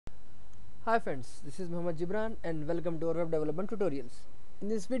Hi friends, this is Muhammad Gibran and welcome to our web development tutorials. In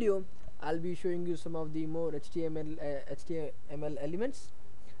this video, I'll be showing you some of the more HTML elements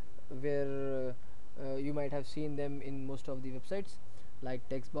where you might have seen them in most of the websites like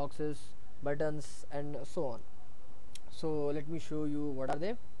text boxes, buttons and so on. So let me show you what are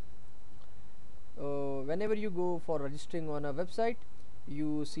they. Whenever you go for registering on a website,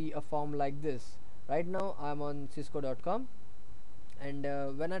 you see a form like this. Right now I'm on cisco.com and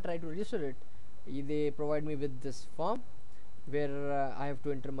when I try to register it, they provide me with this form where I have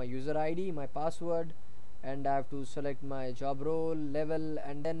to enter my user ID, my password, and I have to select my job role, level,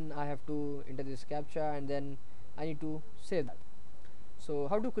 and then I have to enter this captcha, and then I need to save that. So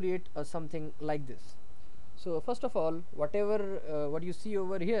how to create something like this? So first of all, what you see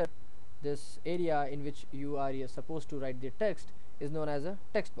over here, this area in which you are supposed to write the text is known as a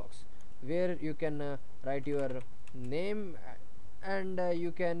text box, where you can write your name and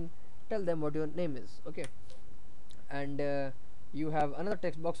you can tell them what your name is. Okay, and you have another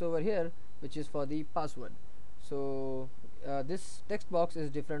text box over here which is for the password. So this text box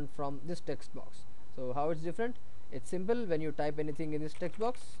is different from this text box. So how it's different? It's simple. When you type anything in this text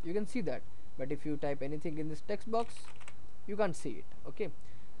box, you can see that, but if you type anything in this text box, you can't see it. Okay,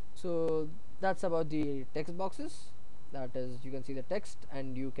 so that's about the text boxes. That is, you can see the text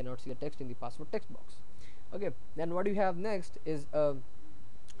and you cannot see the text in the password text box. Okay, then what you have next is a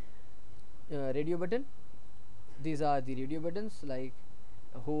radio button. These are the radio buttons like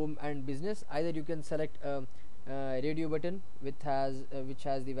home and business. Either you can select a radio button which has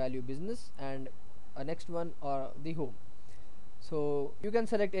the value business and a next one or the home. So you can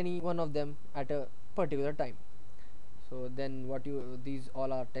select any one of them at a particular time. So then these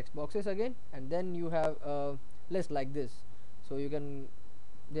all are text boxes again, and then you have a list like this. So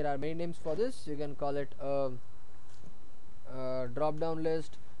there are many names for this. You can call it a drop down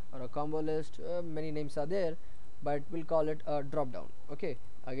list or a combo list. Many names are there, but we'll call it a drop down. Okay,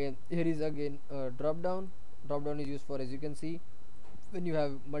 again here is again a drop down. Drop down is used for, as you can see, when you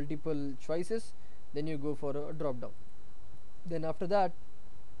have multiple choices, then you go for a drop down. Then after that,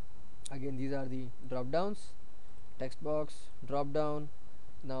 again these are the drop downs: text box, drop down,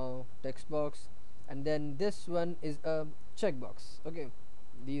 now text box, and then this one is a checkbox. Okay,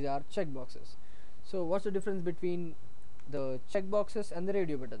 these are checkboxes. So what's the difference between the checkboxes and the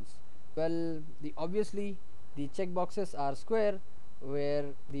radio buttons? Well, obviously the checkboxes are square where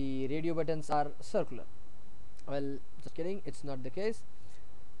the radio buttons are circular. Well, just kidding, it's not the case.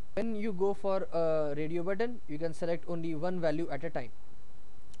 When you go for a radio button, you can select only one value at a time.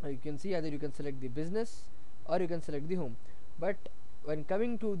 You can see either you can select the business or you can select the home, but when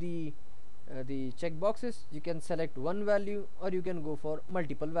coming to the checkboxes, you can select one value or you can go for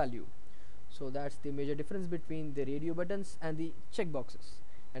multiple value. So that's the major difference between the radio buttons and the checkboxes.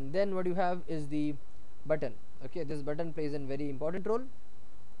 And then what you have is the button. Okay, this button plays a very important role.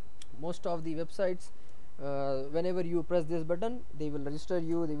 Most of the websites, whenever you press this button, they will register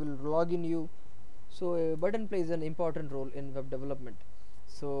you, they will log in you. So a button plays an important role in web development.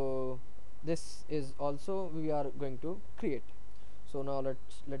 So this is also we are going to create. So now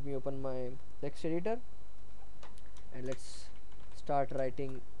let me open my text editor and let's start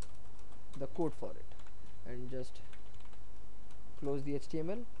writing the code for it, and just close the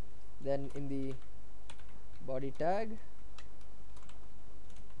HTML. Then in the body tag,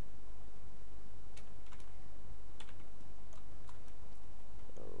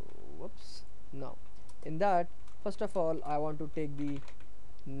 whoops, now in that, first of all, I want to take the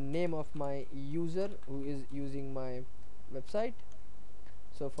name of my user who is using my website.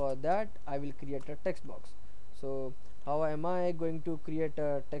 So for that, I will create a text box. So how am I going to create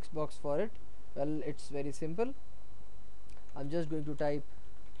a text box for it? Well, it's very simple. I'm just going to type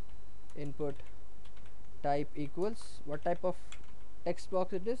input type equals what type of text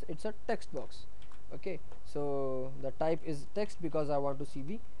box it is. It's a text box. Okay, so the type is text because I want to see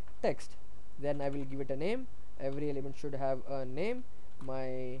the text. Then I will give it a name. Every element should have a name.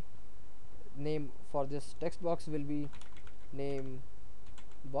 My name for this text box will be name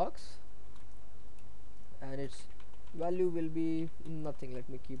box, and its value will be nothing. Let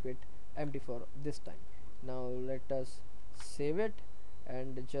me keep it empty for this time. Now let us save it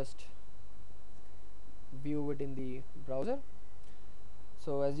and just view it in the browser.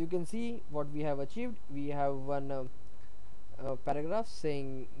 So as you can see, what we have achieved, we have one paragraph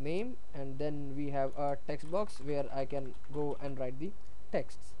saying name, and then we have a text box where I can go and write the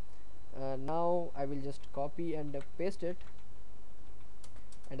texts. Now I will just copy and paste it,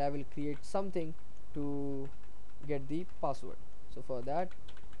 and I will create something to get the password. So for that,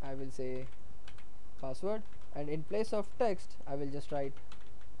 I will say password, and in place of text I will just write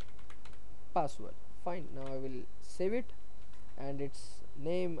password. Fine, now I will save it, and its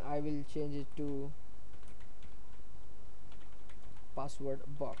name I will change it to password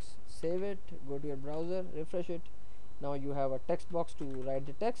box. Save it, go to your browser, refresh it. Now you have a text box to write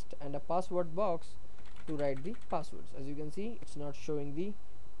the text and a password box to write the passwords. As you can see, it's not showing the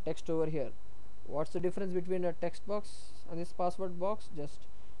text over here. What's the difference between a text box and this password box? Just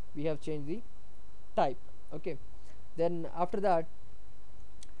we have changed the type. Okay, then after that,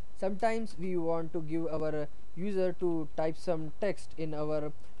 sometimes we want to give our user to type some text in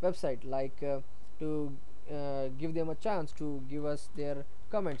our website, like to give them a chance to give us their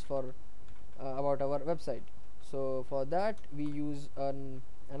comments for about our website. So for that we use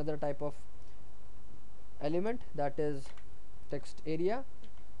another type of element, that is TextArea.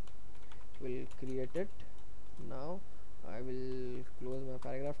 We'll create it. Now I will close my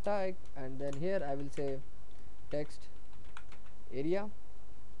paragraph tag, and then here I will say text area.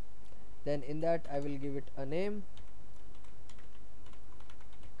 Then in that I will give it a name,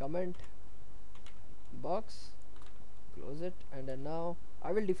 comment box, close it, and then now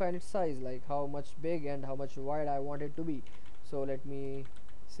I will define its size, like how much big and how much wide I want it to be. So let me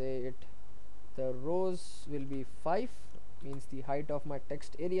say it, the rows will be 5, means the height of my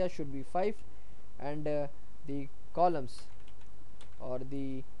text area should be 5, and the columns or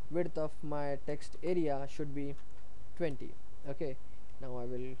the width of my text area should be 20. Okay, now I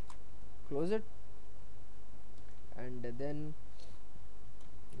will close it, and then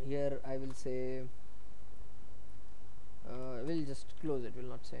here I will say we'll just close it, will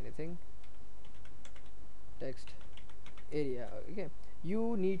not say anything. Text area. Okay,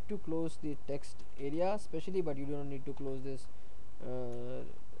 you need to close the text area especially, but you do not need to close this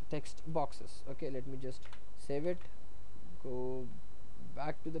text boxes. Okay, let me just save it, go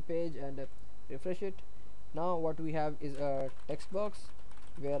back to the page, and refresh it. Now what we have is a text box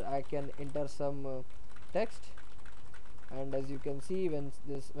where I can enter some text, and as you can see, when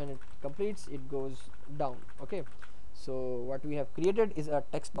it completes, it goes down. Okay, so what we have created is a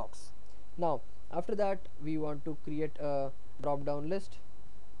text box. Now after that we want to create a drop down list,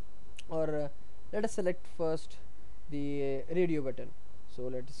 or let us select first the radio button. So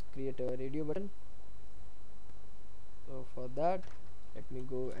let us create a radio button. So for that, let me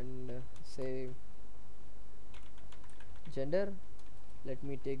go and say gender. Let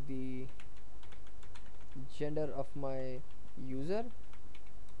me take the gender of my user.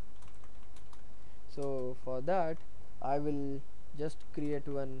 So for that I will just create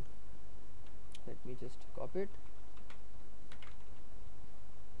one. Let me just copy it.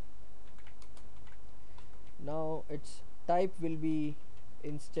 Now its type will be,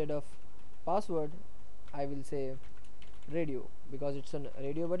 instead of password, I will say radio, because it's a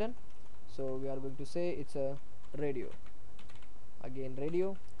radio button. So we are going to say it's a radio. Again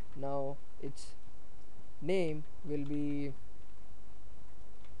radio. Now its name will be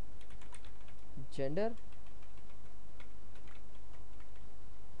gender,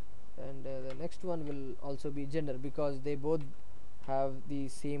 and the next one will also be gender, because they both have the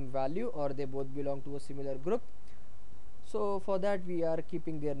same value, or they both belong to a similar group. So for that we are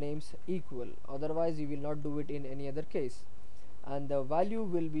keeping their names equal, otherwise we will not do it in any other case. And the value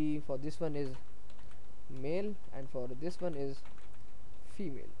will be, for this one is male, and for this one is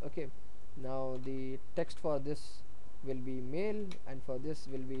female. Okay, now the text for this will be male, and for this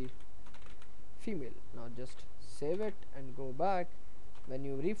will be female. Now just save it and go back. When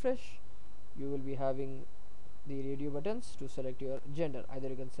you refresh, you will be having the radio buttons to select your gender. Either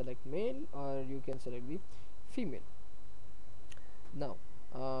you can select male or you can select the female. Now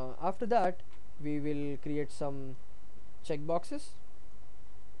after that we will create some checkboxes.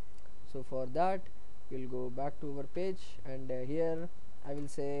 So for that we'll go back to our page, and here I will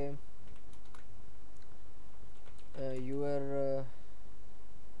say your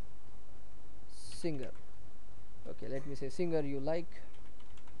singer. Okay, let me say singer you like,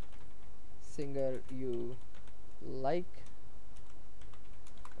 singer you like.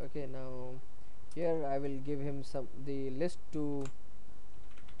 Okay, now here I will give him the list to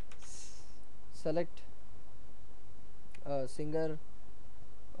select a singer,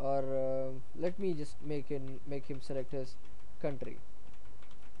 or let me just make him select his country.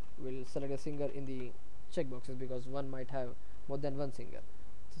 We'll select a singer in the checkboxes, because one might have more than one singer.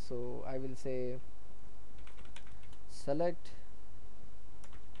 So I will say select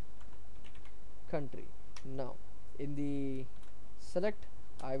country. Now in the select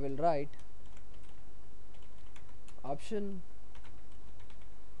I will write option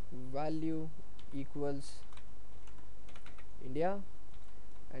value equals India,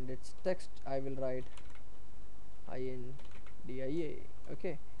 and its text I will write INDIA.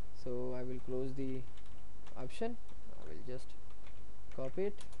 Okay, So I will close the option. I will just copy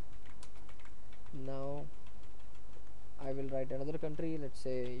it. Now I will write another country, let's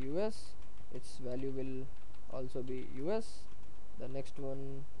say US. Its value will also be US. The next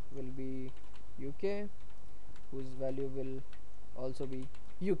one will be UK, whose value will also be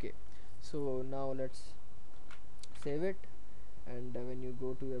UK. So now let's save it, and when you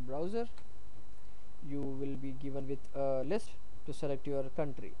go to your browser, you will be given with a list to select your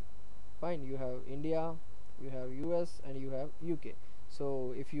country. Fine, you have India, you have US, and you have UK.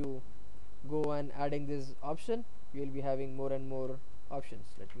 So if you go and adding this option, you will be having more and more options.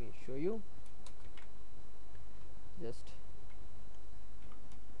 Let me show you. Just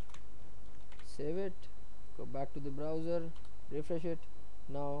save it, go back to the browser, refresh it.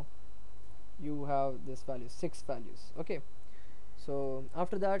 Now you have this value, 6 values. Okay, so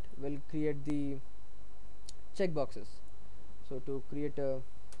after that we'll create the checkboxes. So to create a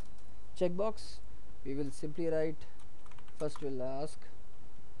checkbox, we will simply write, first we'll ask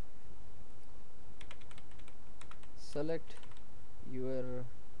select your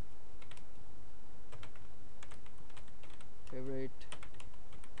favorite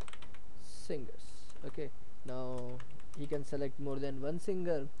singers. Okay, now he can select more than one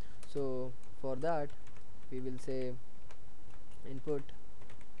singer, so for that we will say input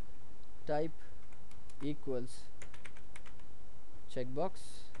type equals checkbox,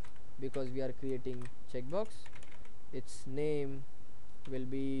 because we are creating checkbox. Its name will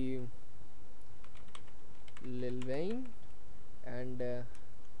be Lil Wayne, and the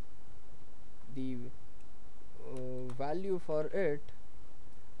value for it,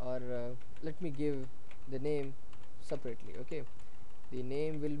 or let me give the name separately. Okay, the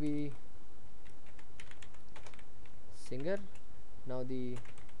name will be singer. Now the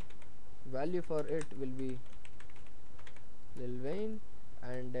value for it will be Lil Wayne,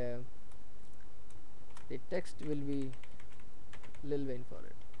 and the text will be Lil Wayne for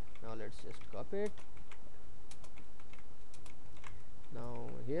it. Now let's just copy it. Now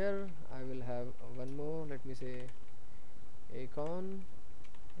here I will have one more, let me say Akon,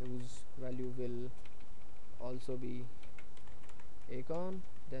 whose value will also be Akon.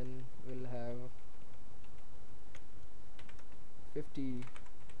 Then we'll have 50,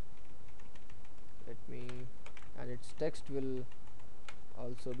 and its text will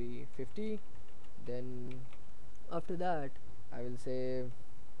also be 50. Then after that I will say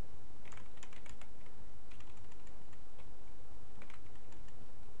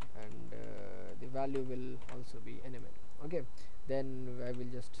the value will also be NMN. Okay, then I will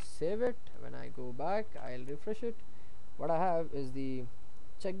just save it. When I go back, I'll refresh it. What I have is the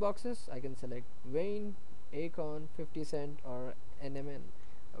checkboxes. I can select Wayne, Akon, 50 Cent, or NMN.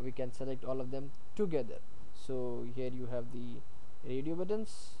 We can select all of them together. So here you have the radio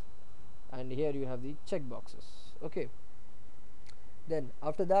buttons, and here you have the checkboxes. Okay, then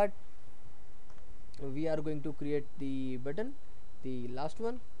after that we are going to create the button, the last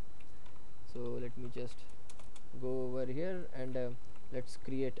one. So let me just go over here, and let's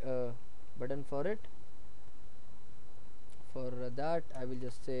create a button for it. For that I will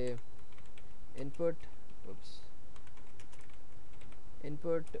just say input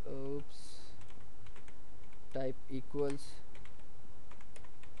type equals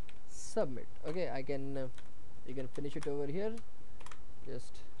submit. Okay, I can you can finish it over here.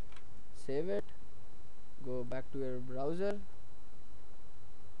 Just save it, go back to your browser,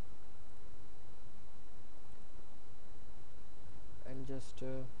 and just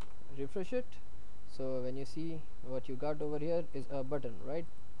refresh it. So when you see, what you got over here is a button, right?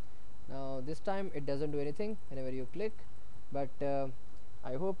 Now this time it doesn't do anything whenever you click, but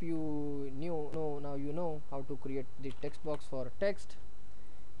I hope you now you know how to create the text box for text,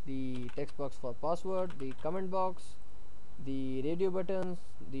 the text box for password, the comment box, the radio buttons,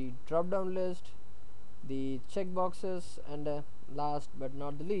 the drop down list, the checkboxes, and last but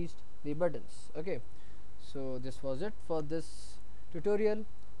not the least, the buttons. Okay, so this was it for this tutorial.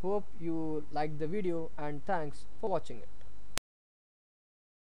 Hope you liked the video, and thanks for watching it.